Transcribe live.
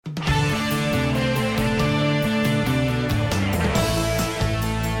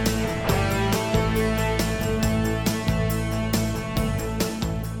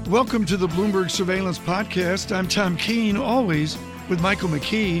Welcome to the Bloomberg Surveillance Podcast. I'm Tom Keene, always with Michael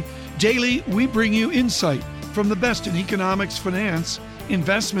McKee. Daily, we bring you insight from the best in economics, finance,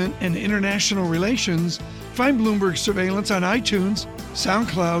 investment, and international relations. Find Bloomberg Surveillance on iTunes,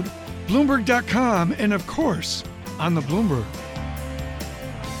 SoundCloud, Bloomberg.com, and of course, on the Bloomberg.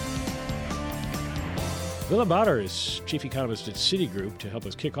 Willem Buiter is chief economist at Citigroup to help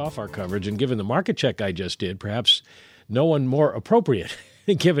us kick off our coverage. And given the market check I just did, perhaps no one more appropriate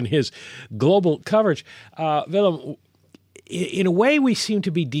given his global coverage. Willem, in a way, we seem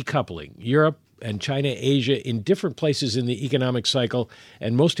to be decoupling Europe and China, Asia in different places in the economic cycle,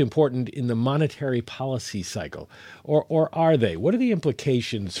 and most important, in the monetary policy cycle. Or are they? What are the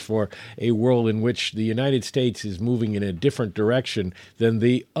implications for a world in which the United States is moving in a different direction than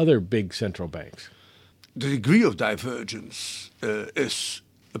the other big central banks? The degree of divergence is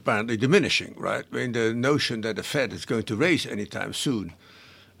apparently diminishing, right? I mean, the notion that the Fed is going to raise anytime soon,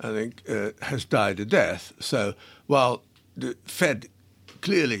 I think, has died a death. So while the Fed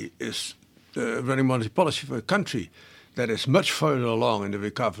clearly is running monetary policy for a country that is much further along in the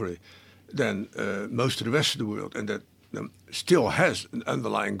recovery than most of the rest of the world, and that still has an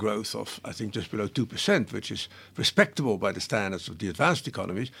underlying growth of, I think, just below 2%, which is respectable by the standards of the advanced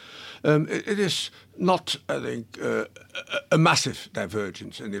economies, it is not, I think, a massive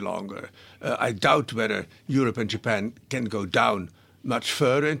divergence any longer. I doubt whether Europe and Japan can go down much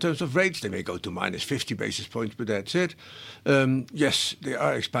further in terms of rates. They may go to minus 50 basis points, but that's it. Yes, they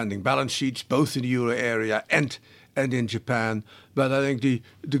are expanding balance sheets, both in the euro area and in Japan. But I think the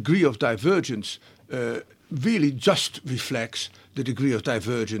degree of divergence really just reflects the degree of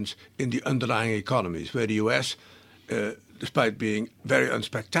divergence in the underlying economies, where the US, despite being very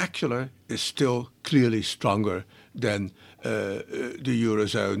unspectacular, is still clearly stronger than the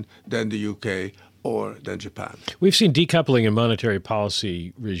Eurozone, than the UK, or than Japan. We've seen decoupling in monetary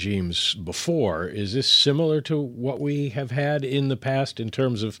policy regimes before. Is this similar to what we have had in the past in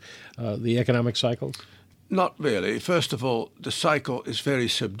terms of the economic cycles? Not really. First of all, the cycle is very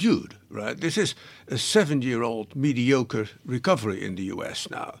subdued, right? This is a 7-year-old mediocre recovery in the US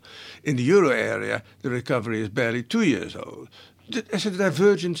now. In the euro area, the recovery is barely 2 years old. The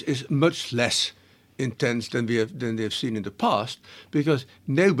divergence is much less intense than they've seen in the past, because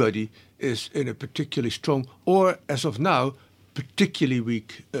nobody is in a particularly strong or, as of now, particularly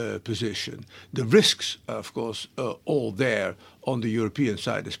weak position. The risks are, of course, all there on the European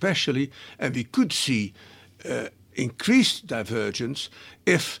side especially, and we could see increased divergence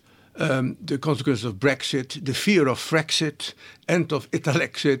if the consequences of Brexit, the fear of Frexit and of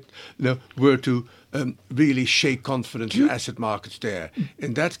Italexit were to really shake confidence in asset markets there.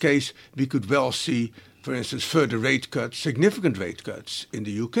 In that case, we could well see, for instance, further rate cuts, significant rate cuts in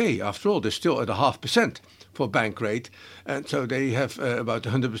the UK. After all, they're still at 0.5% for bank rate, and so they have about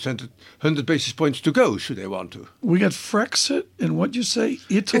 100 basis points to go, should they want to. We got Frexit and what you say?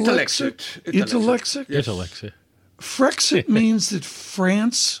 Italexit? Italexit. Yes. Italexit. Frexit means that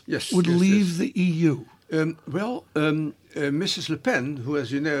France would leave the EU. Mrs. Le Pen, who,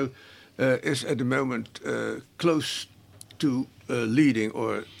 as you know, is at the moment close to leading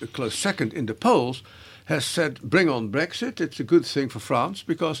or a close second in the polls, has said, bring on Brexit. It's a good thing for France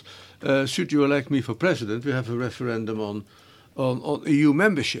because should you elect me for president, we have a referendum on EU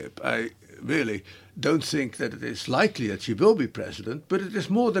membership. I really don't think that it is likely that she will be president, but it is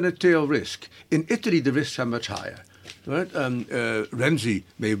more than a tail risk. In Italy, the risks are much higher. Right? Renzi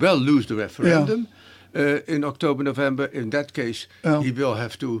may well lose the referendum in October, November. In that case, he will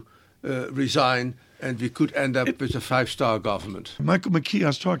have to resign, and we could end up with a 5-star government. Michael McKee, I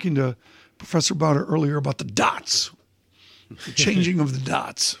was talking to Professor Buiter earlier about the dots, the changing of the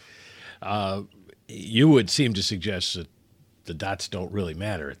dots. You would seem to suggest that the dots don't really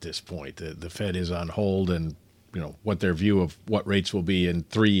matter at this point. The Fed is on hold, and what their view of what rates will be in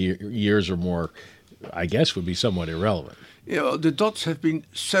 3 years or more, I guess, would be somewhat irrelevant. The dots have been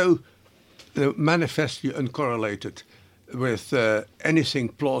so manifestly uncorrelated with anything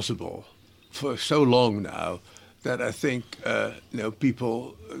plausible for so long now that I think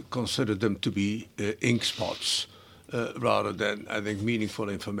people consider them to be ink spots rather than, I think, meaningful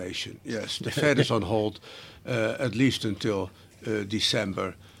information. Yes, the Fed is on hold at least until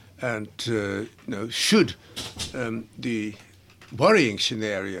December, and should the worrying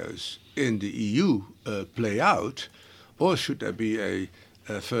scenarios in the EU play out, or should there be a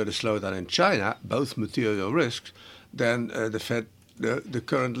further slowdown in China, both material risks, then the Fed, the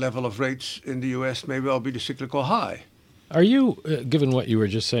current level of rates in the US may well be the cyclical high. Are you, given what you were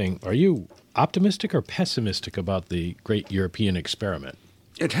just saying, are you optimistic or pessimistic about the great European experiment?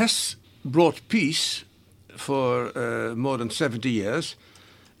 It has brought peace for more than 70 years,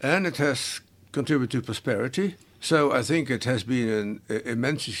 and it has contributed to prosperity. So I think it has been an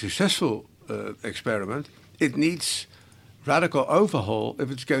immensely successful experiment. It needs radical overhaul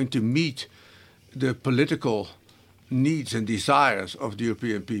if it's going to meet the political needs and desires of the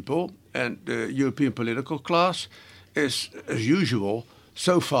European people. And the European political class is, as usual,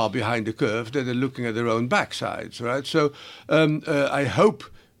 so far behind the curve that they're looking at their own backsides, right? So I hope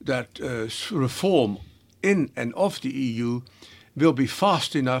that reform in and of the EU will be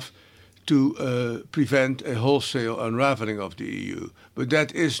fast enough to prevent a wholesale unraveling of the EU. But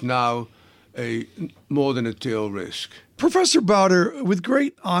that is now more than a tail risk. Professor Buiter, with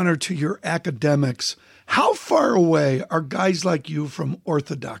great honor to your academics, how far away are guys like you from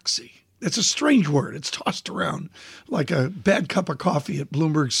orthodoxy? It's a strange word. It's tossed around like a bad cup of coffee at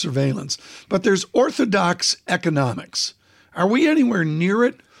Bloomberg surveillance. But there's orthodox economics. Are we anywhere near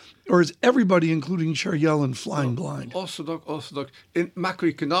it? Or is everybody, including Chair Yellen, flying blind? Orthodox. In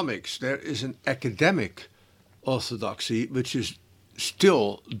macroeconomics, there is an academic orthodoxy which is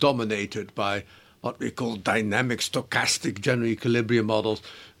still dominated by what we call dynamic stochastic general equilibrium models,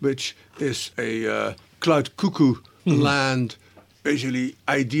 which is a cloud cuckoo land, basically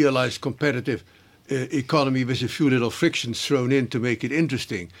idealized competitive economy with a few little frictions thrown in to make it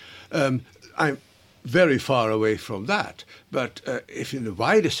interesting. I'm very far away from that. But if in the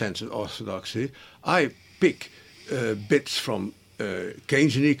wider sense of orthodoxy, I pick bits from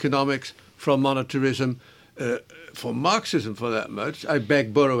Keynesian economics, from monetarism, from Marxism for that much. I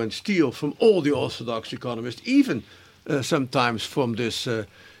beg, borrow and steal from all the orthodox economists, even sometimes from this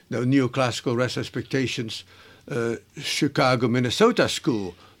neoclassical rest expectations Chicago, Minnesota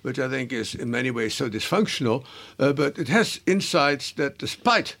school, which I think is in many ways so dysfunctional, but it has insights that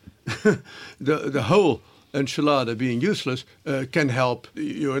despite the whole enchilada being useless, can help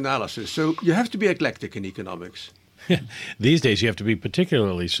your analysis. So you have to be eclectic in economics. These days, you have to be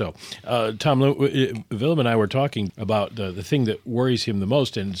particularly so. Tom, Willem and I were talking about the thing that worries him the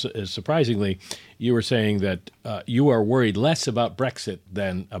most, and surprisingly, you were saying that you are worried less about Brexit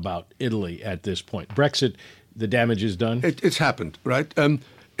than about Italy at this point. Brexit, the damage is done? It's happened, right?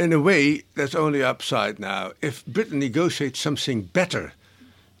 In a way, there's only upside now. If Britain negotiates something better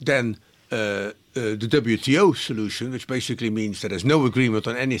than the WTO solution, which basically means that there's no agreement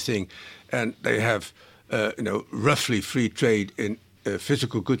on anything, and they have roughly free trade in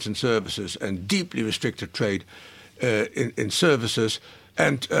physical goods and services and deeply restricted trade in services,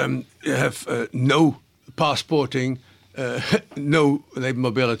 and you have no passporting, no labour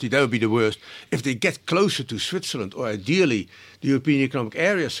mobility. That would be the worst. If they get closer to Switzerland, or ideally the European Economic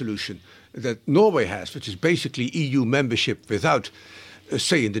Area solution that Norway has, which is basically EU membership without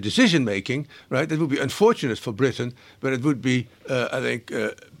say in the decision making, right? That would be unfortunate for Britain, but it would be, I think,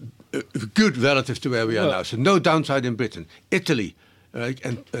 good relative to where we are now. So no downside in Britain. Italy, right,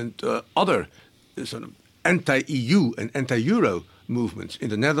 and other sort of anti-EU and anti-Euro movements in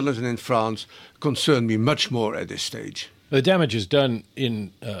the Netherlands and in France concern me much more at this stage. The damage is done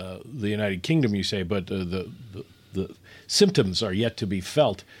in the United Kingdom, you say, but the symptoms are yet to be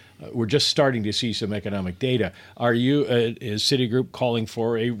felt. We're just starting to see some economic data. Are you, is Citigroup, calling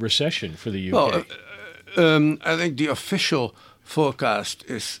for a recession for the UK? Well, I think the official forecast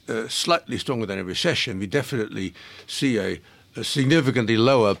is slightly stronger than a recession. We definitely see a significantly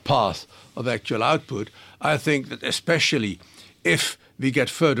lower path of actual output. I think that especially if we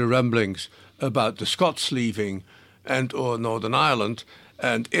get further rumblings about the Scots leaving and or Northern Ireland,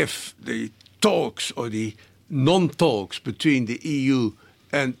 and if the talks or the non-talks between the EU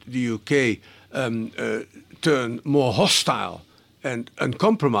and the UK turn more hostile and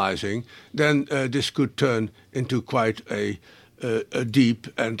uncompromising, then this could turn into quite a deep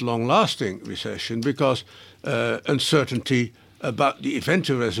and long-lasting recession, because uncertainty about the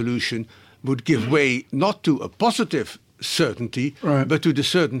eventual resolution would give way not to a positive certainty, right, but to the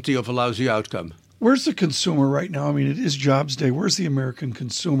certainty of a lousy outcome. Where's the consumer right now? I mean, it is Jobs Day. Where's the American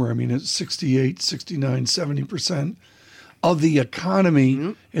consumer? I mean, it's 68, 69, 70% of the economy.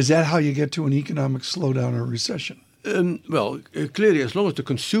 Mm-hmm. Is that how you get to an economic slowdown or recession? Clearly, as long as the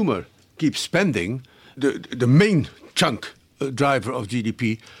consumer keeps spending, the main chunk driver of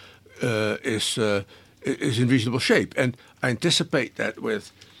GDP is in reasonable shape. And I anticipate that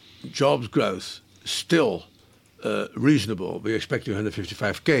with jobs growth still reasonable, we're expecting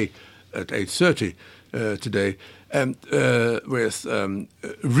 155K at 8:30 today, and with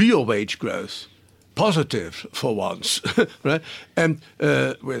real wage growth positive for once, right? And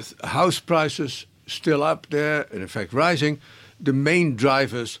with house prices still up there, and in fact rising, the main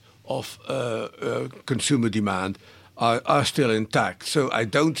drivers of consumer demand are still intact. So I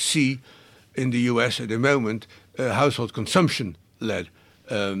don't see in the US at the moment household consumption-led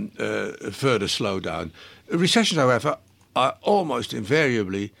further slowdown. Recessions, however, are almost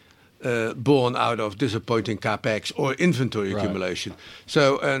invariably born out of disappointing capex or inventory accumulation.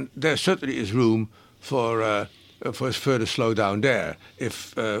 So, and there certainly is room for further slowdown there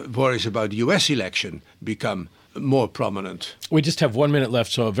if worries about the U.S. election become more prominent. We just have 1 minute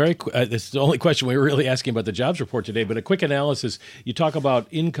left, so this is the only question we were really asking about the jobs report today, but a quick analysis. You talk about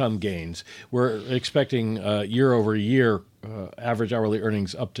income gains. We're expecting year over year average hourly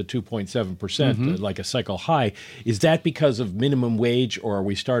earnings up to 2.7%, like a cycle high. Is that because of minimum wage, or are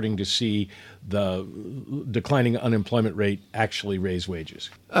we starting to see the declining unemployment rate actually raise wages?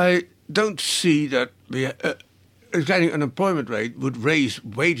 I don't see that a declining unemployment rate would raise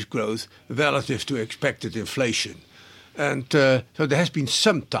wage growth relative to expected inflation. And so there has been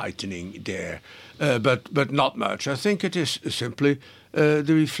some tightening there, but not much. I think it is simply the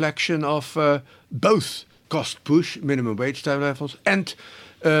reflection of both cost push, minimum wage type levels, and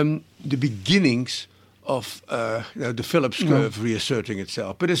the beginnings of the Phillips curve reasserting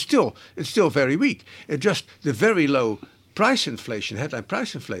itself. But it's still very weak. It's just the very low price inflation, headline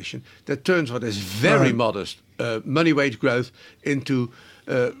price inflation, that turns what is very modest money wage growth into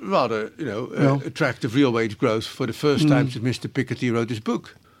rather attractive real wage growth for the first time since Mr. Piketty wrote his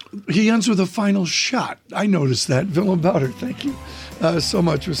book. He ends with a final shot. I noticed that. Willem, Buiter, thank you so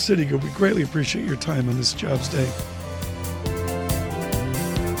much with Citigroup. We greatly appreciate your time on this Jobs Day.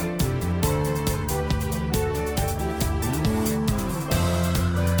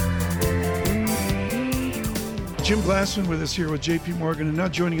 Jim Glassman with us here with J.P. Morgan, and now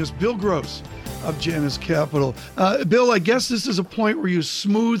joining us, Bill Gross of Janus Capital. Bill, I guess this is a point where you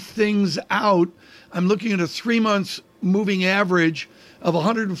smooth things out. I'm looking at a 3-month moving average of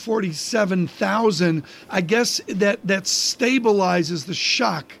 147,000. I guess that stabilizes the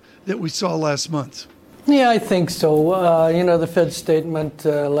shock that we saw last month. Yeah, I think so. The Fed statement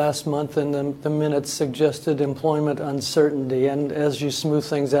last month and the minutes suggested employment uncertainty. And as you smooth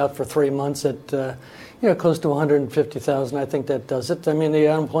things out for 3 months at close to 150,000, I think that does it. I mean, the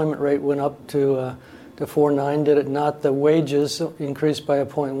unemployment rate went up to 4.9, did it not? The wages increased by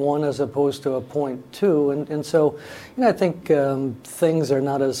 0.1 as opposed to 0.2. And so, I think things are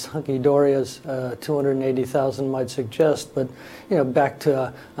not as hunky-dory as 280,000 might suggest, but, back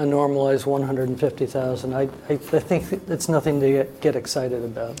to a normalized 150,000. I think it's nothing to get excited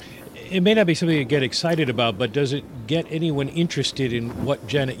about. It may not be something to get excited about, but does it get anyone interested in what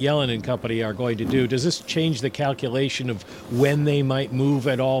Janet Yellen and company are going to do? Does this change the calculation of when they might move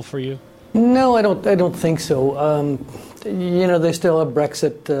at all for you? No, I don't think so. They still have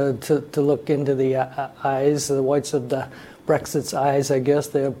Brexit to look into the eyes, the whites of the Brexit's eyes, I guess.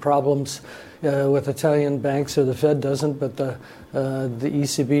 They have problems with Italian banks, or the Fed doesn't, but the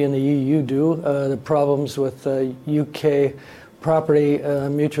ECB and the EU do. The problems with UK property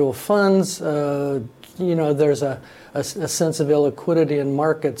mutual funds. There's a sense of illiquidity in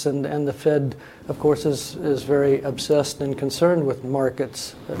markets, and the Fed, of course, is very obsessed and concerned with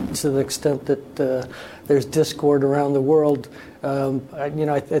markets to the extent that there's discord around the world.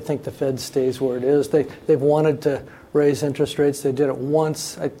 I think the Fed stays where it is. They've wanted to raise interest rates. They did it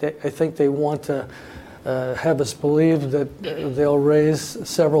once. I think they want to have us believe that they'll raise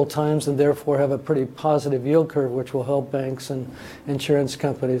several times and therefore have a pretty positive yield curve, which will help banks and insurance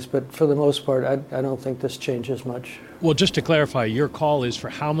companies. But for the most part, I don't think this changes much. Well, just to clarify, your call is for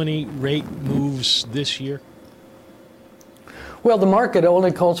how many rate moves this year? Well, the market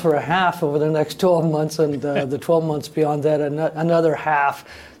only calls for a half over the next 12 months, and the 12 months beyond that, another half.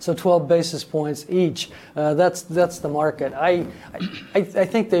 So 12 basis points each. That's the market. I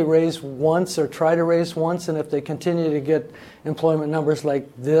think they raise once or try to raise once, and if they continue to get employment numbers like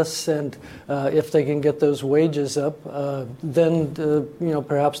this, and if they can get those wages up, then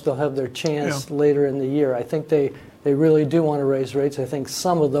perhaps they'll have their chance later in the year. I think they really do want to raise rates. I think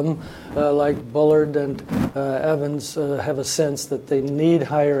some of them, like Bullard and Evans, have a sense that they need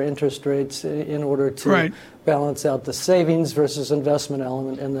higher interest rates in order to balance out the savings versus investment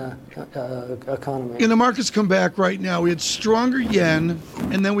element in the economy. And the markets come back right now. We had stronger yen,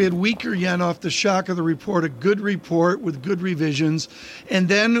 and then we had weaker yen off the shock of the report, a good report with good revisions. And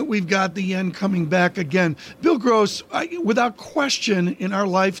then we've got the yen coming back again. Bill Gross, without question, in our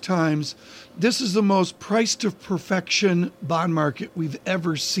lifetimes, this is the most price-to-perfection bond market we've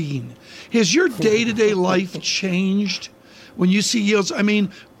ever seen. Has your day-to-day life changed when you see yields? I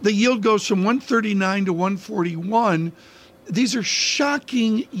mean, the yield goes from 139 to 141. These are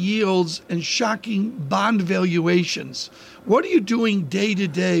shocking yields and shocking bond valuations. What are you doing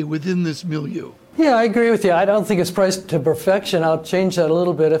day-to-day within this milieu? Yeah, I agree with you. I don't think it's priced to perfection. I'll change that a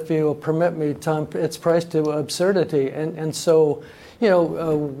little bit if you will permit me, Tom. It's priced to absurdity. And so,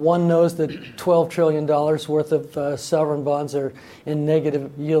 one knows that $12 trillion worth of sovereign bonds are in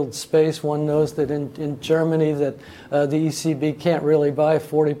negative yield space. One knows that in Germany that the ECB can't really buy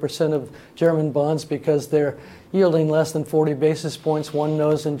 40% of German bonds because they're yielding less than 40 basis points. One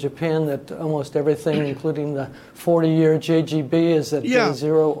knows in Japan that almost everything, including the 40-year JGB, is at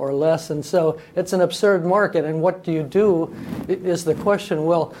zero or less. And so it's an absurd market. And what do you do is the question.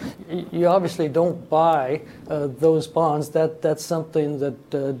 Well, you obviously don't buy those bonds. That's something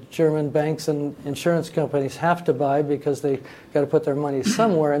that German banks and insurance companies have to buy because they got to put their money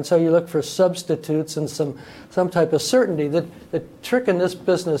somewhere. And so you look for substitutes and some type of certainty. The trick in this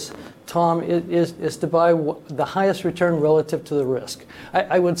business, Tom, is to buy the highest return relative to the risk.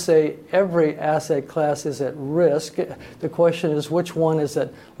 I would say every asset class is at risk. The question is which one is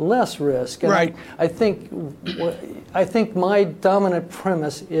at less risk. And right. I think my dominant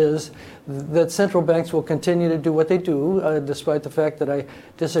premise is that central banks will continue to do what they do, despite the fact that I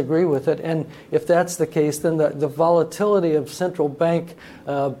disagree with it. And if that's the case, then the volatility of central bank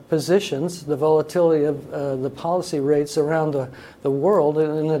positions, the volatility of the policy rates around the world,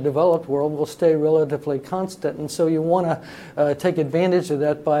 in the developed world, will stay relatively constant. And so you want to take advantage of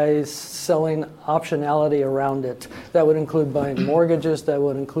that by selling optionality around it. That would include buying mortgages. That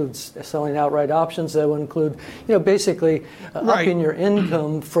would include selling outright options. That would include, basically upping your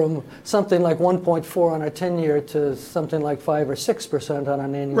income from something like 1.4 on a 10-year to something like 5 or 6% on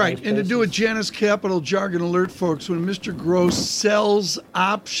an annual basis. And to do a Janus Capital jargon alert, folks, when Mr. Gross sells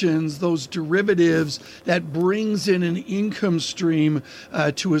options, those derivatives, that brings in an income stream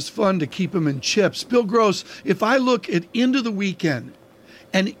to his fund to keep him in chips. Bill Gross, if I look at into the weekend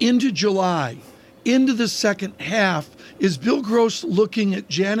and into July, into the second half, is Bill Gross looking at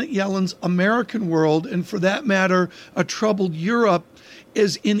Janet Yellen's American world, and for that matter, a troubled Europe,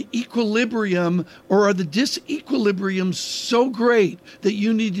 is in equilibrium, or are the disequilibriums so great that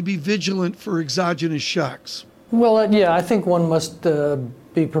you need to be vigilant for exogenous shocks? Well, I think one must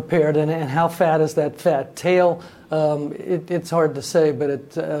be prepared. And how fat is that fat tail? It's hard to say, but it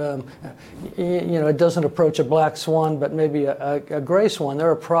doesn't approach a black swan, but maybe a gray swan. There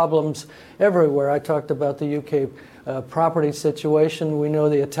are problems everywhere. I talked about the UK property situation. We know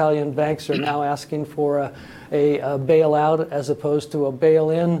the Italian banks are now asking for a bailout as opposed to a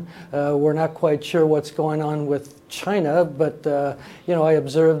bail-in. We're not quite sure what's going on with China, but I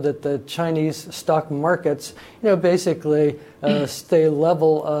observed that the Chinese stock markets, basically stay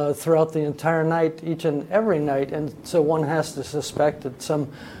level throughout the entire night, each and every night, and so one has to suspect that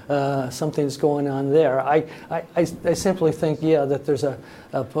something's going on there. I simply think, that there's a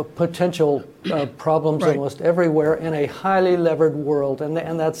potential problems almost everywhere in a highly levered world,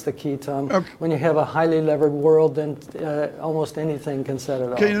 and that's the key, Tom. Okay. When you have a highly levered world, then almost anything can set it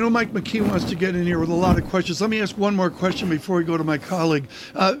off. Okay, I know Mike McKee wants to get in here with a lot of questions. Let me ask one more question before we go to my colleague.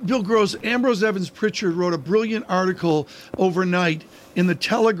 Bill Gross, Ambrose Evans Pritchard wrote a brilliant article overnight in the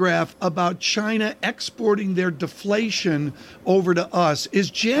Telegraph about China exporting their deflation over to us. Is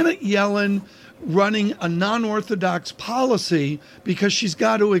Janet Yellen running a non-orthodox policy because she's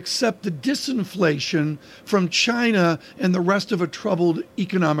got to accept the disinflation from China and the rest of a troubled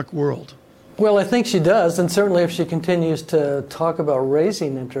economic world? Well, I think she does, and certainly if she continues to talk about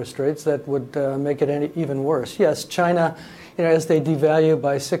raising interest rates, that would make it even worse. Yes, China, as they devalue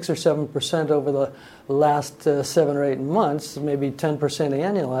by 6 or 7% over the last 7 or 8 months, maybe 10%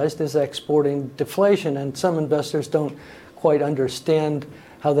 annualized, is exporting deflation, and some investors don't quite understand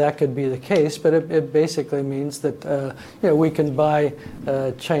how that could be the case, but it basically means that we can buy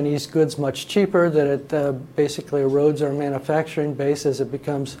Chinese goods much cheaper, that it basically erodes our manufacturing base as it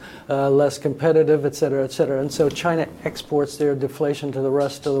becomes less competitive, et cetera, et cetera. And so China exports their deflation to the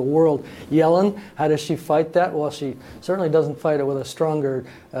rest of the world. Yellen, how does she fight that? Well, she certainly doesn't fight it with a stronger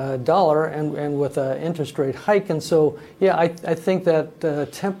dollar and with an interest rate hike. And so, I think that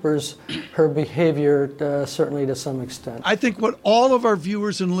tempers her behavior certainly to some extent. I think what all of our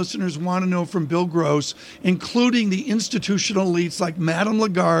viewers and listeners want to know from Bill Gross, including the institutional elites like Madame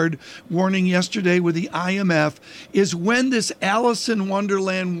Lagarde warning yesterday with the IMF, is when this Alice in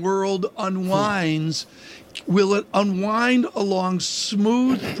Wonderland world unwinds, will it unwind along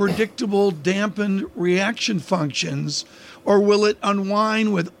smooth, predictable, dampened reaction functions, or will it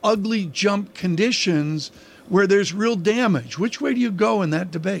unwind with ugly jump conditions where there's real damage? Which way do you go in that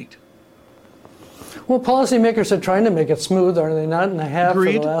debate? Well, policymakers are trying to make it smooth, are they not? And they have for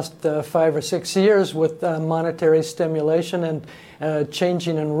the last 5 or 6 years with monetary stimulation and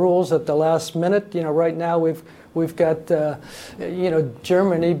changing in rules at the last minute. Right now we've got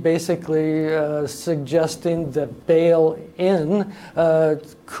Germany basically suggesting that bail-in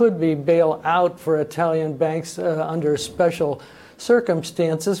could be bail-out for Italian banks under special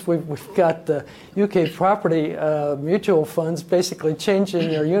circumstances. We've got the UK property mutual funds basically changing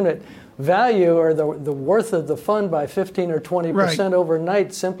their unit value or the worth of the fund by 15 or 20%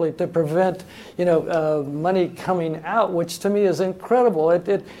 overnight, simply to prevent money coming out, which to me is incredible.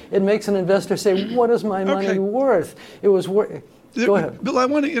 It makes an investor say, what is my money worth? It was worth. Go ahead. Bill, I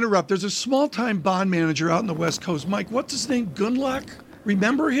want to interrupt. There's a small-time bond manager out in the West Coast. Mike, what's his name? Gunlock?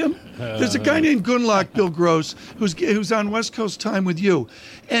 Remember him? There's a guy named Gunlock, Bill Gross, who's on West Coast time with you.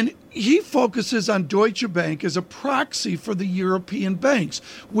 And he focuses on Deutsche Bank as a proxy for the European banks.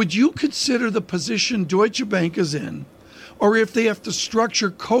 Would you consider the position Deutsche Bank is in, or if they have to structure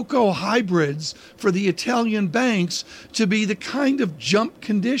cocoa hybrids for the Italian banks, to be the kind of jump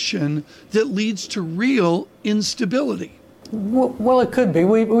condition that leads to real instability? Well, it could be.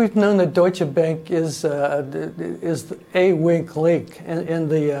 We've known that Deutsche Bank is a weak link in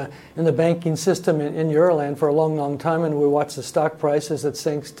the banking system in Euroland for a long, long time, and we watch the stock prices that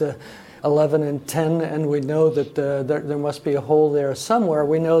sinks to 11 and 10, and we know that there must be a hole there somewhere.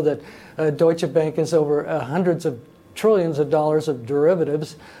 We know that Deutsche Bank is over hundreds of trillions of dollars of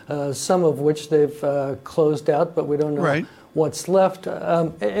derivatives, some of which they've closed out, but we don't know what's left.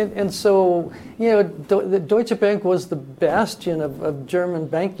 And so, the Deutsche Bank was the bastion of German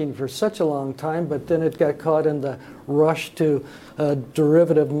banking for such a long time, but then it got caught in the rush to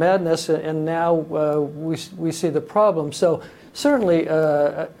derivative madness, and now we see the problem. So certainly,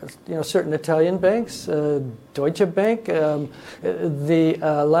 certain Italian banks, Deutsche Bank, the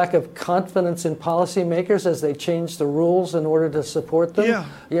lack of confidence in policymakers as they change the rules in order to support them.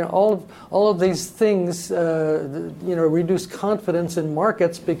 All of these things, reduce confidence in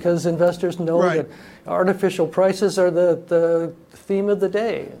markets because investors know that artificial prices are the theme of the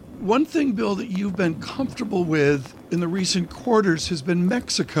day. One thing, Bill, that you've been comfortable with in the recent quarters has been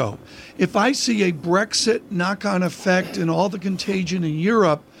Mexico. If I see a Brexit knock-on effect and all the contagion in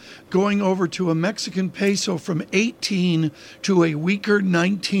Europe going over to a Mexican peso from 18 to a weaker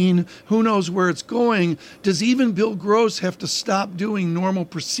 19, who knows where it's going, does even Bill Gross have to stop doing normal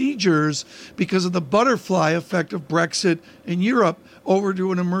procedures because of the butterfly effect of Brexit in Europe over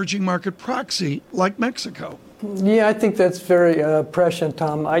to an emerging market proxy like Mexico? Yeah, I think that's very prescient,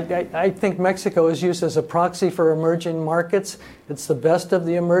 Tom. I think Mexico is used as a proxy for emerging markets. It's the best of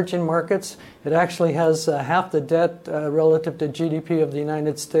the emerging markets. It actually has half the debt relative to GDP of the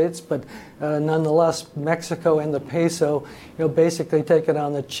United States, but nonetheless, Mexico and the peso, basically take it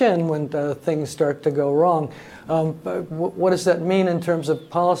on the chin when things start to go wrong. What does that mean in terms of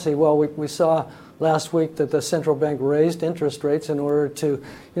policy? Well, we saw last week that the central bank raised interest rates in order to,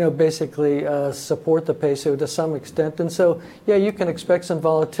 basically support the peso to some extent. And so, you can expect some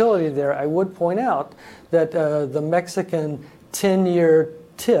volatility there. I would point out that the Mexican 10-year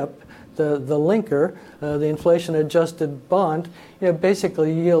tip, the linker, the inflation-adjusted bond,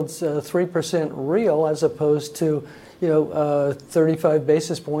 basically yields 3% real as opposed to 35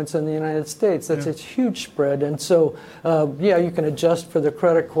 basis points in the United States. That's a huge spread. And so, you can adjust for the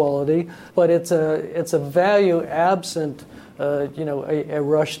credit quality, but it's a value absent, a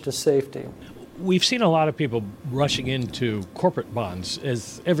rush to safety. We've seen a lot of people rushing into corporate bonds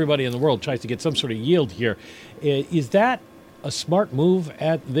as everybody in the world tries to get some sort of yield here. Is that a smart move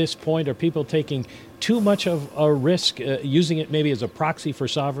at this point? Are people taking too much of a risk, using it maybe as a proxy for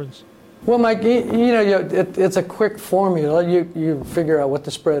sovereigns? Well, Mike, it's a quick formula. You figure out what the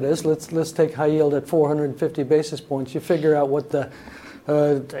spread is. Let's take high yield at 450 basis points. You figure out what the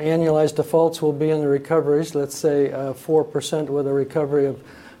annualized defaults will be in the recoveries. Let's say 4% with a recovery of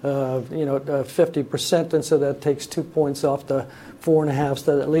 50%, and so that takes 2 points off the 4.5,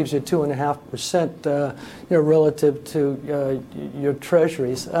 so that leaves you 2.5%, relative to your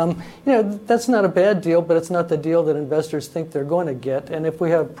treasuries. That's not a bad deal, but it's not the deal that investors think they're going to get. And if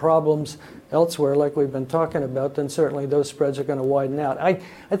we have problems elsewhere, like we've been talking about, then certainly those spreads are going to widen out. I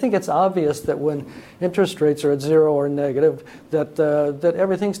think it's obvious that when interest rates are at zero or negative, that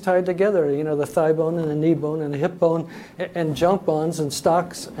everything's tied together. The thigh bone and the knee bone and the hip bone and junk bonds and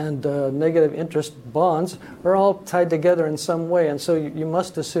stocks and negative interest bonds are all tied together in some way. And so you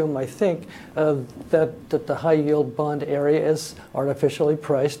must assume, I think, that the high yield bond area is artificially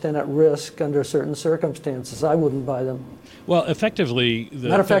priced and at risk under certain circumstances. I wouldn't buy them. Well, effectively,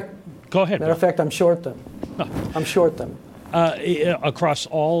 matter of fact, go ahead. Matter of fact, I'm short them. I'm short them. Across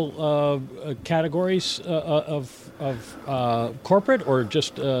all categories of corporate, or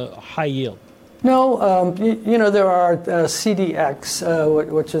just high yield? No, there are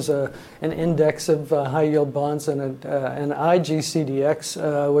CDX, which is an index of high-yield bonds, and an IG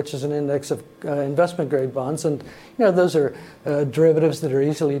CDX, which is an index of investment-grade bonds. And, those are derivatives that are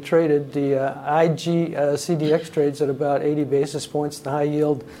easily traded. The IG CDX trades at about 80 basis points, the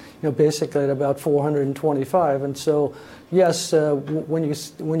high-yield, basically at about 425. And so, yes,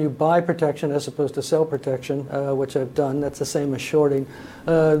 when you buy protection as opposed to sell protection, which I've done, that's the same as shorting,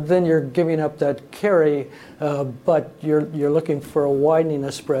 then you're giving up that carry, but you're looking for a widening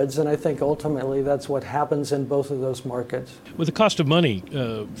of spreads, and I think ultimately that's what happens in both of those markets. With the cost of money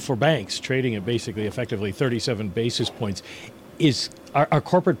for banks trading at basically effectively 37 basis points, are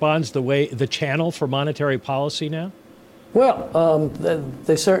corporate bonds the channel for monetary policy now? Well,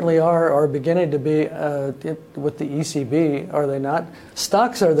 they certainly are beginning to be with the ECB, are they not?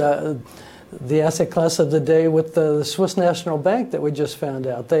 Stocks are the asset class of the day with the Swiss National Bank that we just found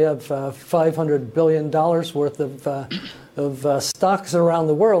out. They have $500 billion worth of stocks around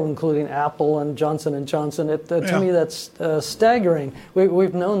the world, including Apple and Johnson & Johnson. To me, that's staggering.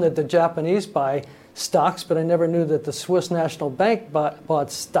 We've known that the Japanese buy stocks, but I never knew that the Swiss National Bank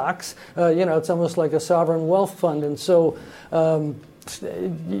bought stocks. It's almost like a sovereign wealth fund. And so,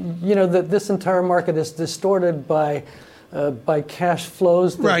 this entire market is distorted by cash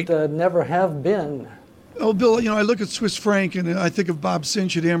flows that never have been. Oh, Bill, I look at Swiss franc and I think of Bob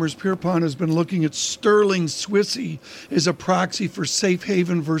Sinch at Amherst Pierpont has been looking at sterling Swissy as a proxy for safe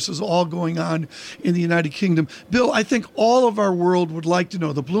haven versus all going on in the United Kingdom. Bill, I think all of our world would like to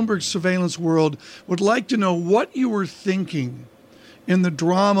know, the Bloomberg surveillance world would like to know what you were thinking in the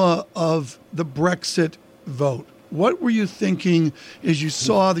drama of the Brexit vote. What were you thinking as you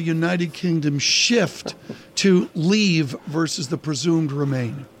saw the United Kingdom shift to leave versus the presumed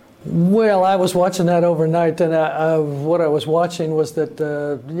remain? Well, I was watching that overnight, and what I was watching was that,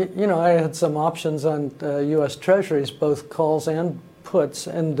 I had some options on U.S. Treasuries, both calls and puts,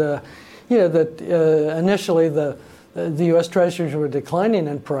 and, initially the U.S. Treasuries were declining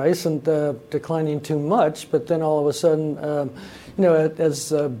in price and declining too much, but then all of a sudden,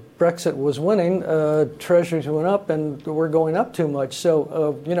 as Brexit was winning, Treasuries went up and were going up too much.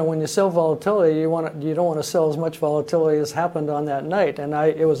 So, when you sell volatility, you don't want to sell as much volatility as happened on that night. And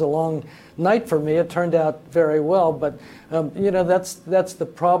it was a long night for me. It turned out very well, but that's the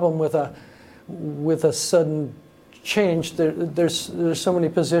problem with a sudden change. There's so many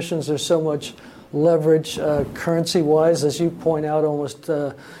positions. There's so much leverage currency-wise, as you point out, almost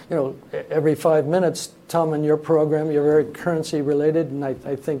every 5 minutes. Tom, in your program, you're very currency-related, and I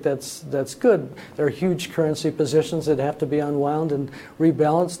think that's good. There are huge currency positions that have to be unwound and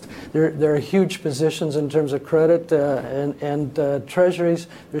rebalanced. There are huge positions in terms of credit and treasuries.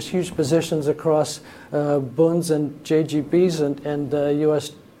 There's huge positions across bunds and JGBs and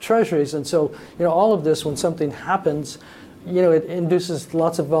U.S. Treasuries, and so all of this, when something happens, it induces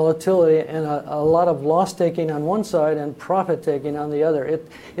lots of volatility and a lot of loss taking on one side and profit taking on the other.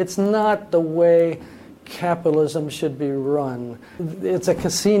 It's not the way capitalism should be run. It's a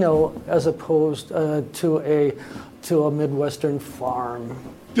casino as opposed to a Midwestern farm.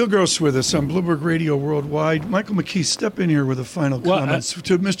 Bill Gross with us on Bloomberg Radio Worldwide. Michael McKee, step in here with a final comments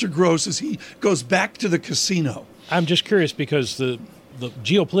to Mr. Gross as he goes back to the casino. I'm just curious because the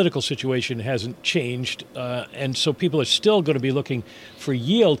geopolitical situation hasn't changed, and so people are still going to be looking for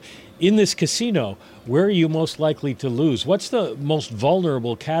yield. In this casino, where are you most likely to lose? What's the most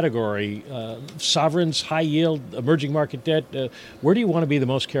vulnerable category? Sovereigns, high yield, emerging market debt? Where do you want to be the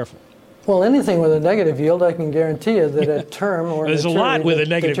most careful? Well, anything with a negative yield, I can guarantee you that at term or there's a lot with a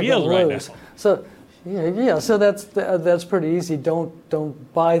negative yield right now. So, so that's pretty easy.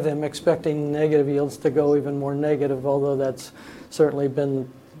 Don't buy them expecting negative yields to go even more negative, although that's certainly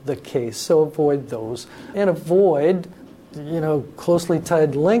been the case. So avoid those and avoid closely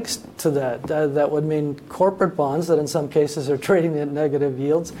tied links to that. That would mean corporate bonds that in some cases are trading at negative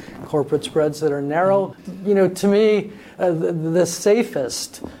yields, corporate spreads that are narrow. To me, the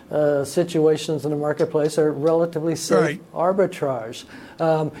safest situations in the marketplace are relatively safe arbitrage.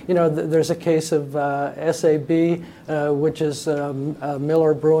 There's a case of SAB, which is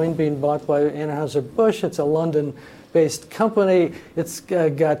Miller Brewing being bought by Anheuser-Busch. It's a London-based company. It's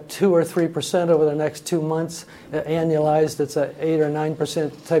got 2 or 3% over the next 2 months annualized. It's a 8 or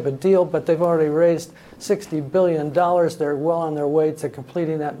 9% type of deal, but they've already raised $60 billion. They're well on their way to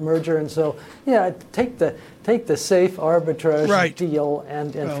completing that merger. And so, yeah, take the safe arbitrage deal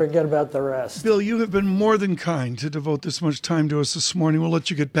and forget about the rest. Bill, you have been more than kind to devote this much time to us this morning. We'll let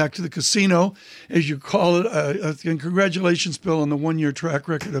you get back to the casino, as you call it. And congratulations, Bill, on the one-year track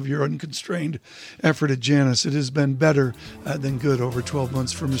record of your unconstrained effort at Janus. It has been better than good over 12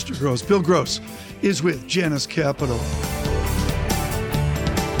 months for Mr. Gross. Bill Gross is with Janus Capital.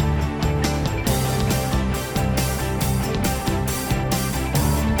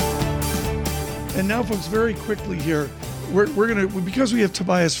 And now, folks, very quickly here, we're going to, because we have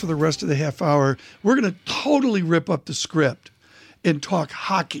Tobias for the rest of the half hour, we're going to totally rip up the script and talk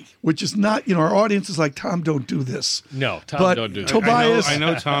hockey, which is not, our audience is like, Tom, don't do this. No, Tom, but don't do that. Tobias, I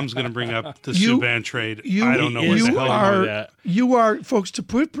know Tom's going to bring up the Subban trade. I don't know what the hell that. You are, folks, to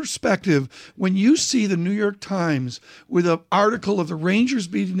put perspective, when you see the New York Times with an article of the Rangers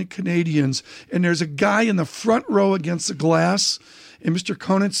beating the Canadiens, and there's a guy in the front row against the glass in Mr.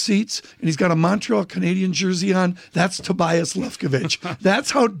 Conant's seats, and he's got a Montreal Canadian jersey on, that's Tobias Levkovich.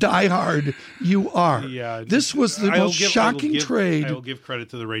 That's how diehard you are. Yeah, this was the most shocking trade. I will give credit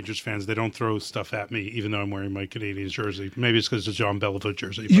to the Rangers fans. They don't throw stuff at me, even though I'm wearing my Canadian jersey. Maybe it's because it's a John Bellafoot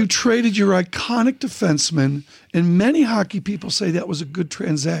jersey. You traded your iconic defenseman, and many hockey people say that was a good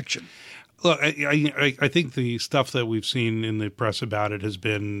transaction. Look, I think the stuff that we've seen in the press about it has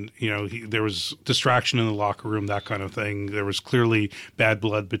been, there was distraction in the locker room, that kind of thing. There was clearly bad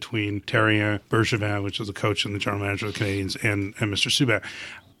blood between Terrien Bergevin, which is the coach and the general manager of the Canadiens, and Mr. Subban.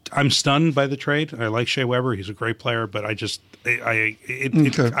 I'm stunned by the trade. I like Shea Weber. He's a great player, but I don't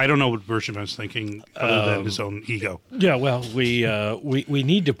know what Bergevin's thinking other than his own ego. Yeah, well, we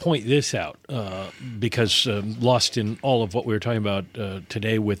need to point this out because lost in all of what we were talking about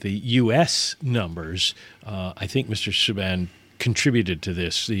today with the U.S. numbers, I think Mr. Subban contributed to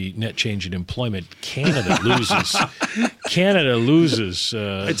this. The net change in employment. Canada loses.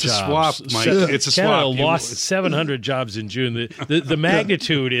 It's jobs. A swap, Mike. It's a Canada swap. lost 700 jobs in June. The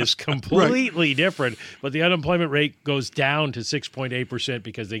magnitude is completely different, but the unemployment rate goes down to 6.8%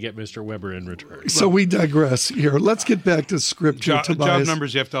 because they get Mr. Weber in return. So we digress here. Let's get back to script. Job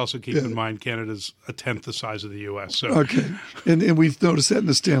numbers, you have to also keep in mind Canada's a tenth the size of the U.S. So. Okay, and we've noticed that in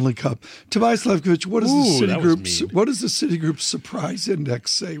the Stanley Cup. Tobias Levkovich, what is the Citigroup's surprise index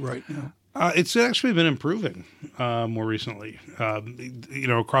say right now? It's actually been improving more recently,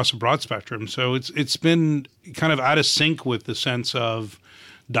 across a broad spectrum. So it's been kind of out of sync with the sense of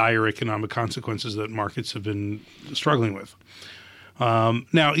dire economic consequences that markets have been struggling with.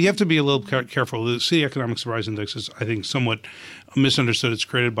 Now, you have to be a little careful. The Citi Economic Surprise Index is, I think, somewhat misunderstood. It's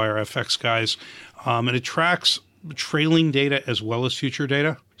created by our FX guys, and it tracks trailing data as well as future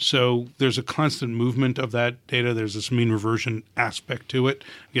data. So there's a constant movement of that data. There's this mean reversion aspect to it.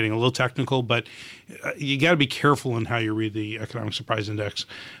 I'm getting a little technical, but you got to be careful in how you read the Economic Surprise Index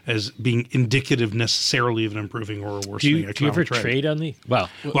as being indicative necessarily of an improving or a worsening economic trend. Do you ever trade on the? Well,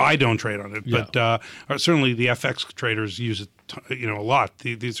 I don't trade on it, but certainly the FX traders use it a lot.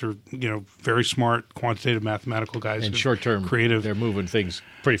 These are very smart quantitative mathematical guys and short-term creative. They're moving things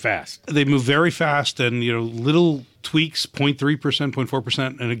pretty fast. They move very fast, and little tweaks, 0.3%,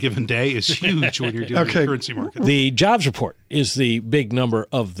 0.4% in a given day is huge when you're dealing with the currency market. The jobs report is the big number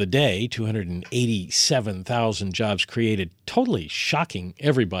of the day, 287,000 jobs created, totally shocking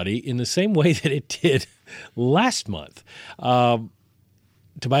everybody in the same way that it did last month.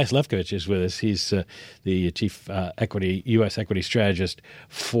 Tobias Levkovich is with us. He's the chief U.S. equity strategist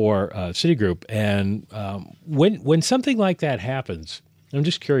for Citigroup. And when something like that happens, I'm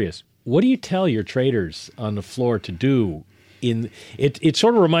just curious, what do you tell your traders on the floor to do? It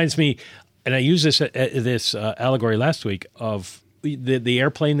sort of reminds me, and I used this allegory last week, of the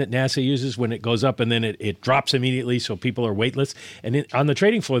airplane that NASA uses when it goes up and then it drops immediately so people are weightless. And on the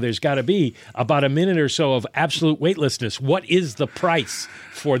trading floor, there's got to be about a minute or so of absolute weightlessness. What is the price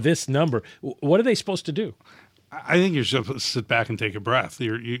for this number? What are they supposed to do? I think you're supposed to sit back and take a breath.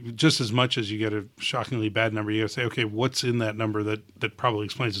 You just as much as you get a shockingly bad number, you got to say, okay, what's in that number that probably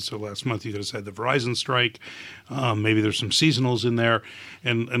explains it? So last month you could have said the Verizon strike, maybe there's some seasonals in there,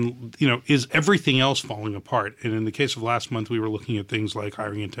 and is everything else falling apart? And in the case of last month, we were looking at things like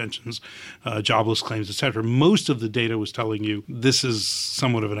hiring intentions, jobless claims, et cetera. Most of the data was telling you this is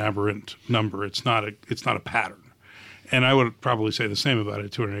somewhat of an aberrant number. It's not a pattern. And I would probably say the same about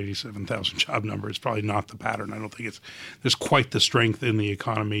it. 287,000 job number is probably not the pattern. I don't think there's quite the strength in the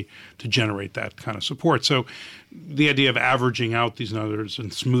economy to generate that kind of support. So the idea of averaging out these numbers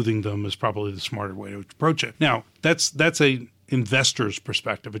and smoothing them is probably the smarter way to approach it. Now, that's a investor's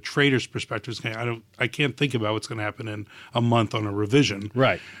perspective, a trader's perspective, I can't think about what's going to happen in a month on a revision.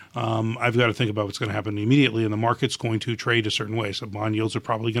 Right. I've got to think about what's going to happen immediately, and the market's going to trade a certain way. So bond yields are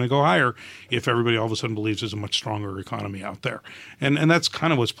probably going to go higher if everybody all of a sudden believes there's a much stronger economy out there. And that's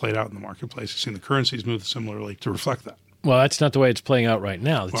kind of what's played out in the marketplace. You've seen the currencies move similarly to reflect that. Well, that's not the way it's playing out right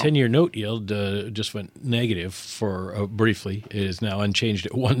now. The 10-year note yield just went negative for briefly. It is now unchanged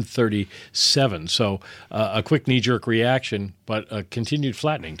at 137. So a quick knee-jerk reaction, but a continued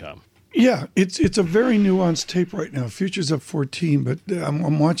flattening, Tom. Yeah, it's a very nuanced tape right now. Futures up 14, but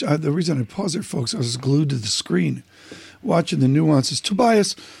I'm watching. The reason I paused there, folks, I was glued to the screen watching the nuances.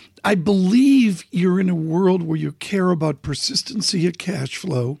 Tobias, I believe you're in a world where you care about persistency of cash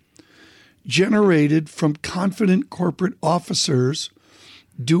flow generated from confident corporate officers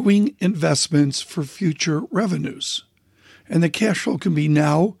doing investments for future revenues. And the cash flow can be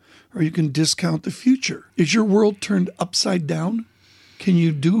now, or you can discount the future. Is your world turned upside down? Can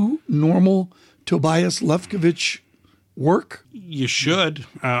you do normal Tobias Levkovich work? You should.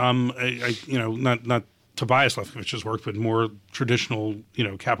 Not Tobias Levkovich's work, but more traditional,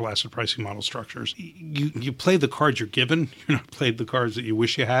 capital asset pricing model structures. You play the cards you're given. You're not played the cards that you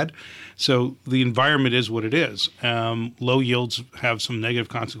wish you had. So the environment is what it is. Low yields have some negative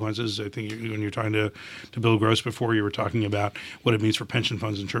consequences. I think when you're trying to Bill Gross before, you were talking about what it means for pension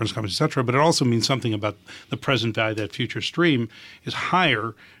funds, insurance companies, et cetera. But it also means something about the present value. That future stream is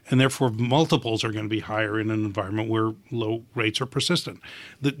higher, and therefore multiples are going to be higher in an environment where low rates are persistent.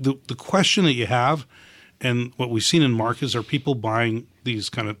 The question that you have, and what we've seen in markets, are people buying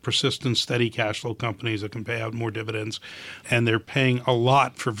these kind of persistent, steady cash flow companies that can pay out more dividends, and they're paying a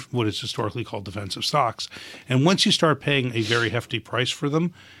lot for what is historically called defensive stocks. And once you start paying a very hefty price for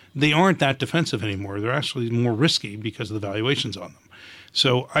them, they aren't that defensive anymore. They're actually more risky because of the valuations on them.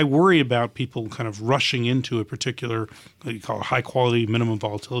 So I worry about people kind of rushing into a particular, what you call a high-quality minimum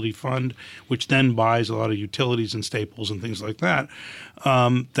volatility fund, which then buys a lot of utilities and staples and things like that,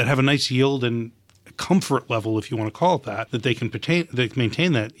 that have a nice yield and comfort level, if you want to call it that they can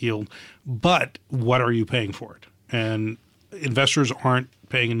maintain that yield. But what are you paying for it? And investors aren't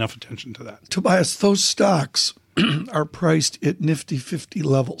paying enough attention to that. Tobias, those stocks are priced at Nifty 50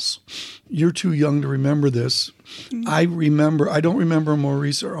 levels. You're too young to remember this. I don't remember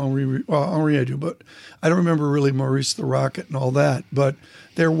Maurice or Henri. Well, Henri I do, but I don't remember really Maurice the Rocket and all that. But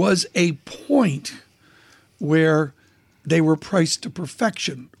there was a point where they were priced to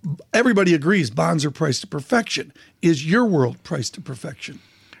perfection. Everybody agrees bonds are priced to perfection. Is your world priced to perfection?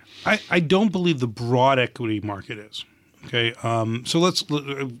 I don't believe the broad equity market is. Okay, so let's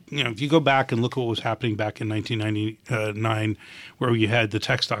if you go back and look at what was happening back in 1999, where you had the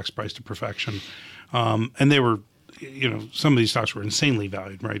tech stocks priced to perfection, and they were, some of these stocks were insanely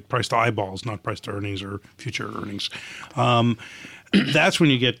valued, right? Priced to eyeballs, not priced to earnings or future earnings. That's when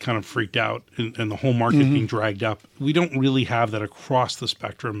you get kind of freaked out and the whole market being dragged up. We don't really have that across the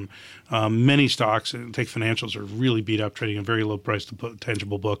spectrum. Many stocks, take financials, are really beat up, trading at very low price to put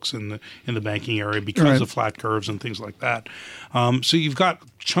tangible books in the banking area because of flat curves and things like that. So you've got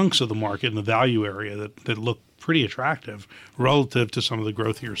chunks of the market in the value area that look pretty attractive relative to some of the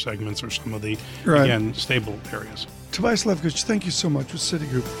growthier segments or some of the, again, stable areas. Tobias Levkovich, thank you so much with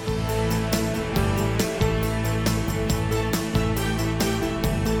Citigroup.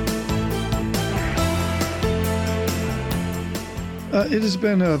 It has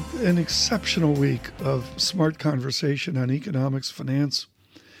been an exceptional week of smart conversation on economics, finance,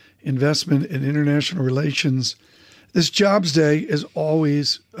 investment, and international relations. This Jobs Day, as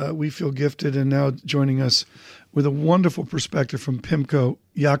always, we feel gifted, and now joining us with a wonderful perspective from Pimco,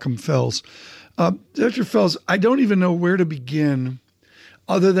 Joachim Fels. Dr. Fels, I don't even know where to begin,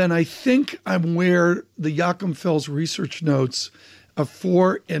 other than I think I'm where the Joachim Fels research notes of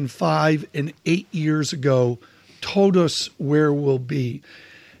 4 and 5 and 8 years ago told us where we'll be.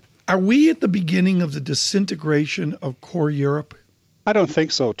 Are we at the beginning of the disintegration of core Europe? I don't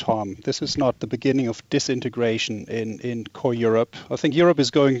think so, Tom. This is not the beginning of disintegration in core Europe. I think Europe is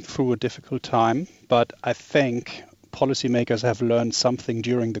going through a difficult time, but I think policymakers have learned something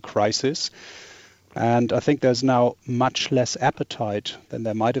during the crisis. And I think there's now much less appetite than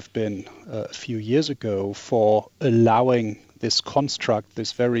there might have been a few years ago for allowing this construct,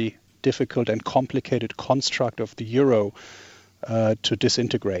 this very difficult and complicated construct of the euro to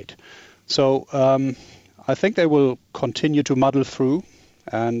disintegrate. So I think they will continue to muddle through,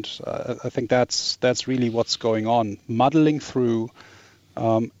 and I think that's really what's going on, muddling through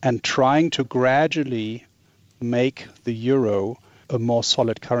and trying to gradually make the euro a more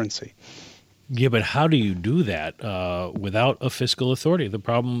solid currency. Yeah, but how do you do that without a fiscal authority, the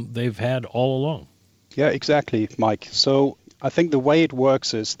problem they've had all along? Yeah, exactly, Mike. So I think the way it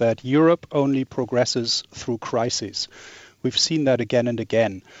works is that Europe only progresses through crises. We've seen that again and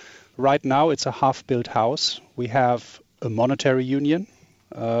again. Right now, it's a half-built house. We have a monetary union.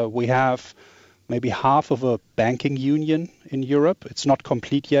 We have maybe half of a banking union in Europe. It's not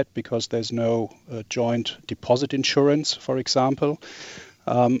complete yet because there's no joint deposit insurance, for example.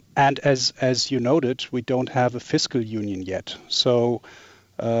 And as you noted, we don't have a fiscal union yet. So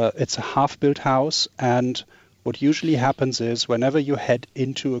it's a half-built house. And what usually happens is whenever you head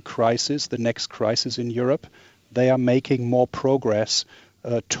into a crisis, the next crisis in Europe, they are making more progress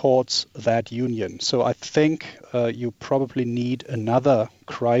towards that union. So I think you probably need another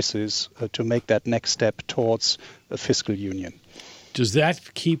crisis to make that next step towards a fiscal union. Does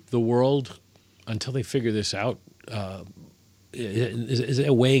that keep the world, until they figure this out, is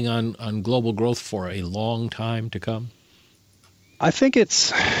it weighing on global growth for a long time to come? I think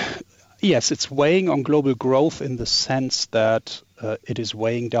it's weighing on global growth in the sense that it is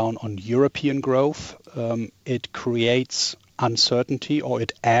weighing down on European growth. It creates uncertainty, or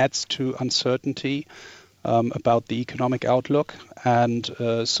it adds to uncertainty about the economic outlook. And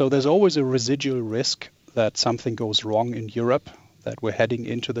so there's always a residual risk that something goes wrong in Europe, that we're heading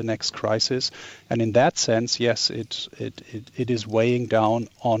into the next crisis. And in that sense, yes, it is weighing down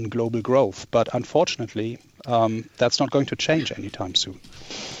on global growth. But unfortunately, that's not going to change anytime soon.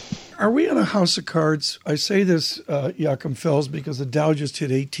 Are we on a house of cards? I say this, Joachim Fels, because the Dow just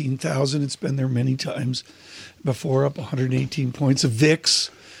hit 18,000. It's been there many times before, up 118 points. A VIX,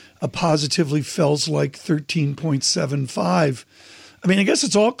 a positively Fels like 13.75. I mean, I guess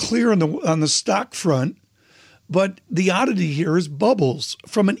it's all clear on the stock front, but the oddity here is bubbles.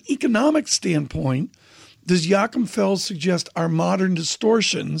 From an economic standpoint, does Joachim Fels suggest our modern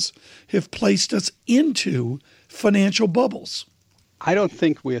distortions have placed us into financial bubbles? I don't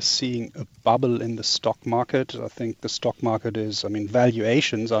think we're seeing a bubble in the stock market. I think the stock market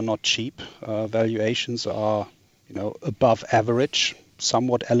valuations are not cheap. Valuations are, above average,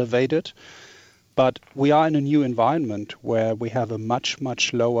 somewhat elevated. But we are in a new environment where we have a much,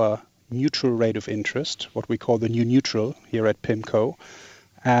 much lower neutral rate of interest, what we call the new neutral here at Pimco.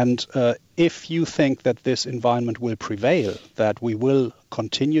 And if you think that this environment will prevail, that we will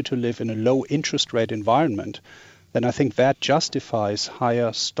continue to live in a low interest rate environment, then I think that justifies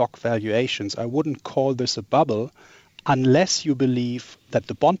higher stock valuations. I wouldn't call this a bubble unless you believe that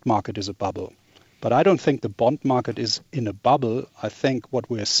the bond market is a bubble. But I don't think the bond market is in a bubble. I think what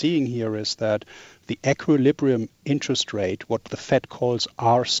we're seeing here is that the equilibrium interest rate, what the Fed calls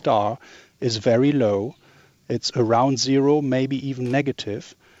R star, is very low. It's around zero, maybe even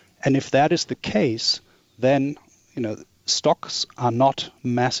negative. And if that is the case, then stocks are not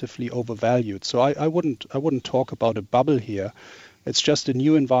massively overvalued. So I wouldn't talk about a bubble here. It's just a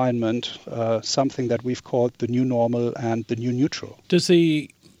new environment, something that we've called the new normal and the new neutral. Does the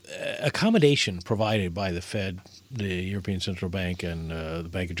accommodation provided by the Fed, the European Central Bank, and the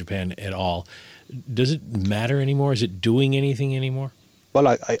Bank of Japan et al., does it matter anymore? Is it doing anything anymore?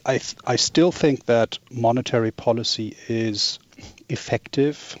 Well, I still think that monetary policy is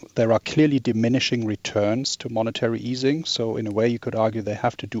effective. There are clearly diminishing returns to monetary easing. So in a way, you could argue they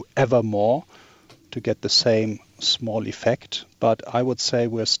have to do ever more to get the same small effect. But I would say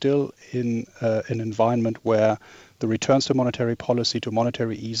we're still in an environment where the returns to monetary policy, to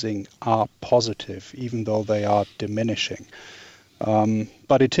monetary easing are positive, even though they are diminishing.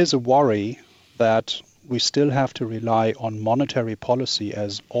 But it is a worry that we still have to rely on monetary policy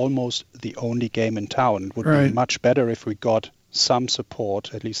as almost the only game in town. It would be much better if we got some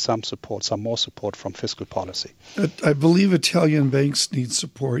support, at least some more support from fiscal policy. I believe Italian banks need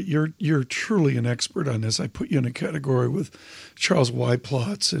support. You're truly an expert on this. I put you in a category with Charles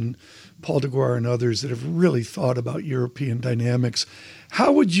Weiplotz and Paul DeGuire and others that have really thought about European dynamics.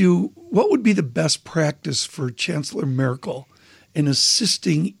 What would be the best practice for Chancellor Merkel in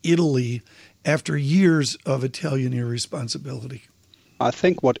assisting Italy after years of Italian irresponsibility? I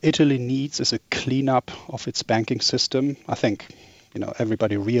think what Italy needs is a cleanup of its banking system. I think,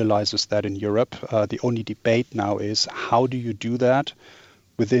 everybody realizes that in Europe. The only debate now is how do you do that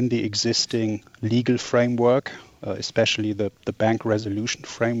within the existing legal framework, especially the bank resolution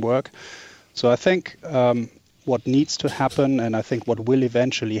framework. So I think what needs to happen, and I think what will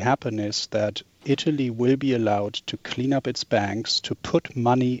eventually happen, is that Italy will be allowed to clean up its banks, to put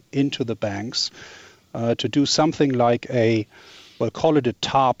money into the banks, to do something like call it a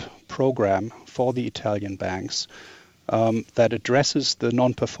TARP program for the Italian banks that addresses the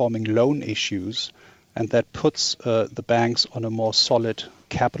non-performing loan issues and that puts the banks on a more solid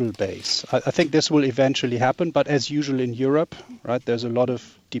capital base. I think this will eventually happen, but as usual in Europe, right, there's a lot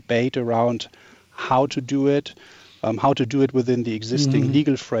of debate around how to do it. how to do it within the existing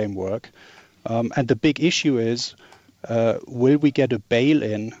legal framework. And the big issue is, will we get a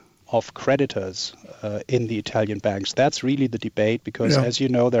bail-in of creditors in the Italian banks? That's really the debate, because as you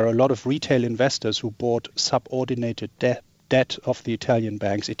know, there are a lot of retail investors who bought subordinated debt of the Italian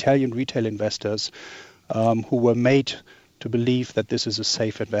banks, Italian retail investors who were made to believe that this is a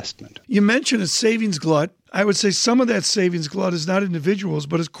safe investment. You mentioned a savings glut. I would say some of that savings glut is not individuals,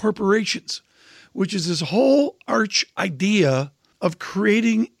 but is corporations, which is this whole arch idea of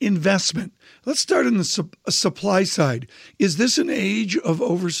creating investment. Let's start on the supply side. Is this an age of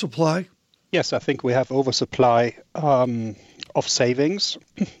oversupply? Yes, I think we have oversupply of savings,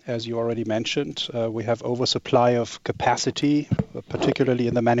 as you already mentioned. We have oversupply of capacity, particularly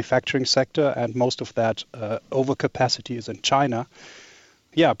in the manufacturing sector, and most of that overcapacity is in China.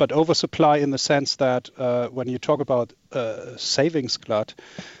 Yeah, but oversupply in the sense that when you talk about savings glut,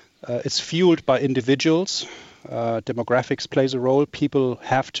 it's fueled by individuals. Demographics plays a role. People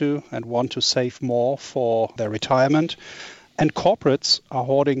have to and want to save more for their retirement. And corporates are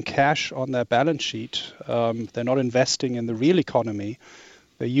hoarding cash on their balance sheet. They're not investing in the real economy.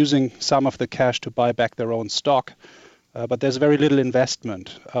 They're using some of the cash to buy back their own stock. But there's very little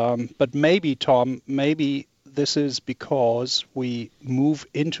investment. But maybe, Tom, this is because we move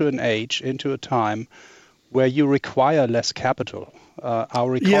into an age, into a time where you require less capital.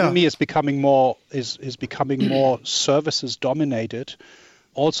 Our economy is becoming more services dominated.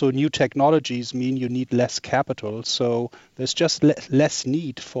 Also, new technologies mean you need less capital, so there's just less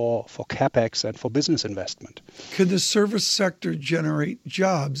need for capex and for business investment. Could the service sector generate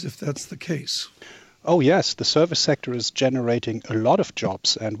jobs if that's the case? Oh yes, the service sector is generating a lot of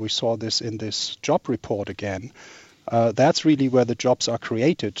jobs, and we saw this in this job report again. That's really where the jobs are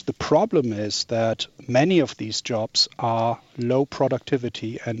created. The problem is that many of these jobs are low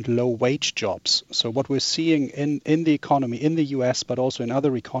productivity and low wage jobs. So what we're seeing in the economy, in the US, but also in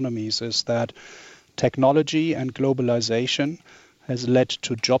other economies, is that technology and globalization has led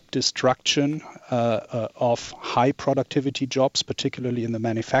to job destruction of high productivity jobs, particularly in the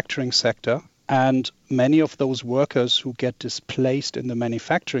manufacturing sector. And many of those workers who get displaced in the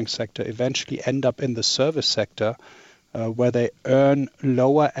manufacturing sector eventually end up in the service sector, where they earn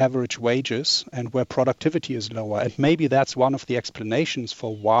lower average wages and where productivity is lower. And maybe that's one of the explanations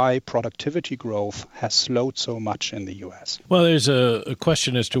for why productivity growth has slowed so much in the U.S. Well, there's a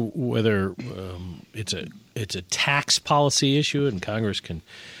question as to whether it's a tax policy issue and Congress can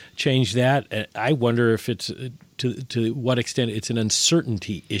change that. I wonder if it's to what extent it's an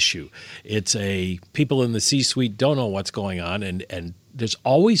uncertainty issue. It's people in the C-suite don't know what's going on, and there's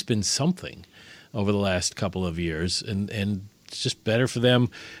always been something over the last couple of years, and it's just better for them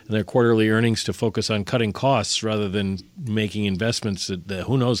and their quarterly earnings to focus on cutting costs rather than making investments that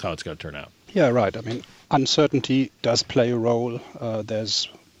who knows how it's going to turn out. Yeah, right. I mean, uncertainty does play a role. There's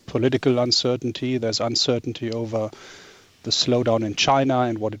political uncertainty. There's uncertainty over the slowdown in China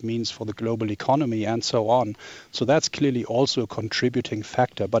and what it means for the global economy and so on. So that's clearly also a contributing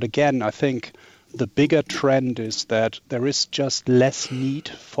factor. But again, I think the bigger trend is that there is just less need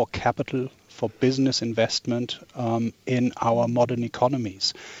for capital, for business investment in our modern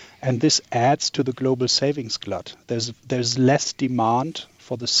economies. And this adds to the global savings glut. There's less demand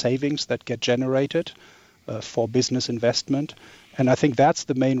for the savings that get generated for business investment. And I think that's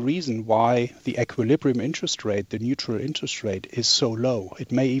the main reason why the equilibrium interest rate, the neutral interest rate, is so low. It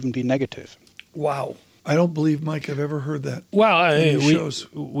may even be negative. Wow. I don't believe, Mike, I've ever heard that. Well,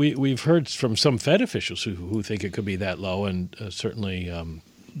 we've heard from some Fed officials who think it could be that low, and certainly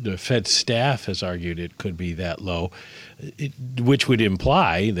the Fed staff has argued it could be that low, which would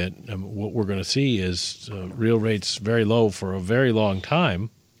imply that what we're going to see is real rates very low for a very long time,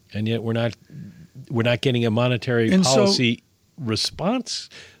 and yet we're not getting a monetary policy response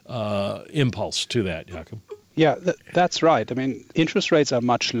impulse to that, Joachim. Yeah, that's right. I mean, interest rates are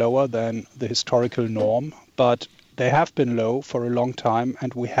much lower than the historical norm, but they have been low for a long time,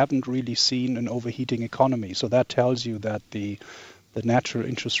 and we haven't really seen an overheating economy. So that tells you that the natural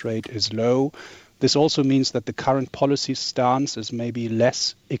interest rate is low. This also means that the current policy stance is maybe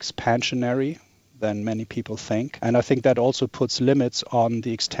less expansionary than many people think. And I think that also puts limits on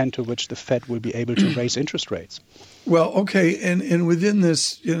the extent to which the Fed will be able to raise interest rates. Well, okay, and within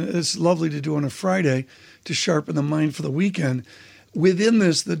this, it's lovely to do on a Friday to sharpen the mind for the weekend. Within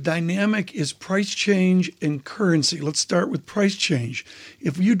this, the dynamic is price change and currency. Let's start with price change.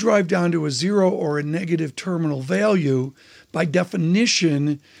 If you drive down to a zero or a negative terminal value, by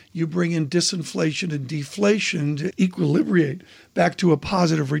definition, you bring in disinflation and deflation to equilibrate back to a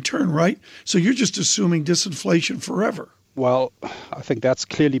positive return, right? So you're just assuming disinflation forever. Well, I think that's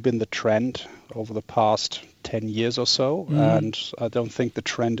clearly been the trend over the past 10 years or so, and I don't think the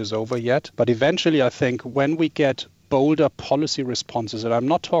trend is over yet. But eventually, I think when we get bolder policy responses, and I'm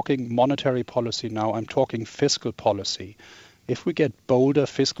not talking monetary policy now, I'm talking fiscal policy. If we get bolder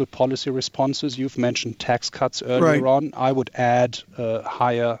fiscal policy responses, you've mentioned tax cuts earlier on, I would add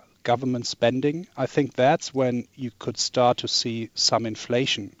higher government spending. I think that's when you could start to see some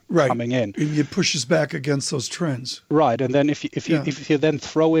inflation coming in. It pushes back against those trends. Right. And then if you then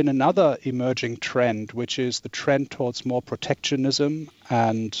throw in another emerging trend, which is the trend towards more protectionism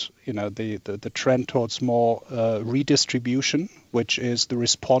and the trend towards more redistribution, which is the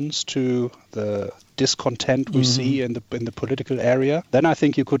response to the discontent we see in the political area, then I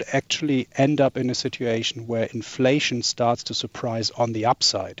think you could actually end up in a situation where inflation starts to surprise on the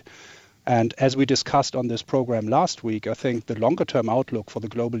upside. And as we discussed on this program last week, I think the longer-term outlook for the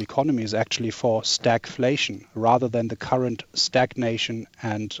global economy is actually for stagflation rather than the current stagnation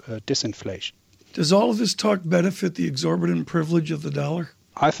and disinflation. Does all of this talk benefit the exorbitant privilege of the dollar?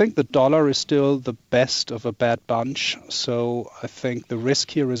 I think the dollar is still the best of a bad bunch. So I think the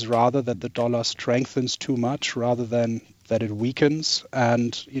risk here is rather that the dollar strengthens too much rather than that it weakens.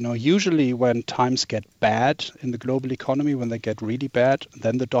 And, usually when times get bad in the global economy, when they get really bad,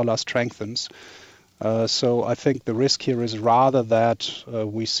 then the dollar strengthens. So I think the risk here is rather that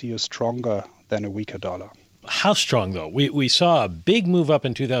we see a stronger than a weaker dollar. How strong, though? We saw a big move up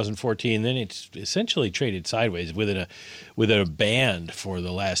in 2014, then it's essentially traded sideways within a band for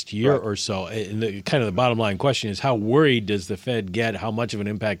the last year or so. And the bottom line question is, how worried does the Fed get? How much of an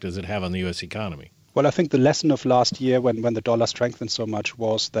impact does it have on the U.S. economy? Well, I think the lesson of last year when the dollar strengthened so much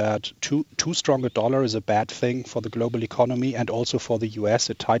was that too strong a dollar is a bad thing for the global economy and also for the U.S.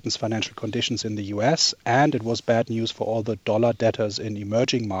 It tightens financial conditions in the U.S. and it was bad news for all the dollar debtors in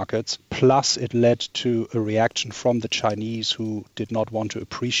emerging markets. Plus, it led to a reaction from the Chinese who did not want to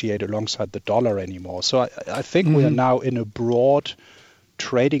appreciate alongside the dollar anymore. So I think we are now in a broad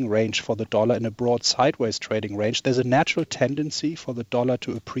trading range for the dollar, in a broad sideways trading range. There's a natural tendency for the dollar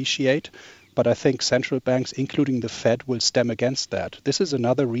to appreciate. But I think central banks, including the Fed, will stem against that. This is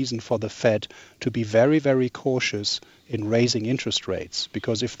another reason for the Fed to be very, very cautious in raising interest rates,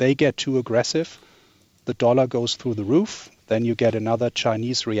 because if they get too aggressive, the dollar goes through the roof. Then you get another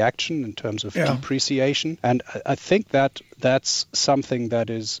Chinese reaction in terms of depreciation. And I think that's something that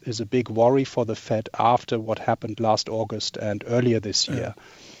is a big worry for the Fed after what happened last August and earlier this year.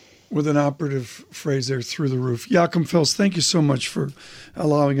 With an operative phrase there, through the roof. Joachim Fels, thank you so much for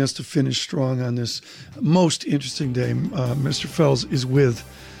allowing us to finish strong on this most interesting day. Mr. Fels is with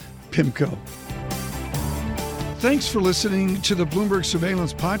Pimco. Thanks for listening to the Bloomberg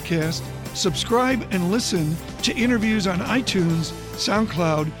Surveillance Podcast. Subscribe and listen to interviews on iTunes,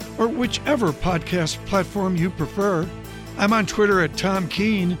 SoundCloud, or whichever podcast platform you prefer. I'm on Twitter at Tom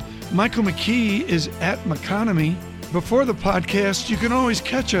Keene. Michael McKee is at Meconomy. Before the podcast, you can always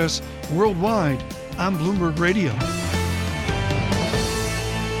catch us worldwide on Bloomberg Radio.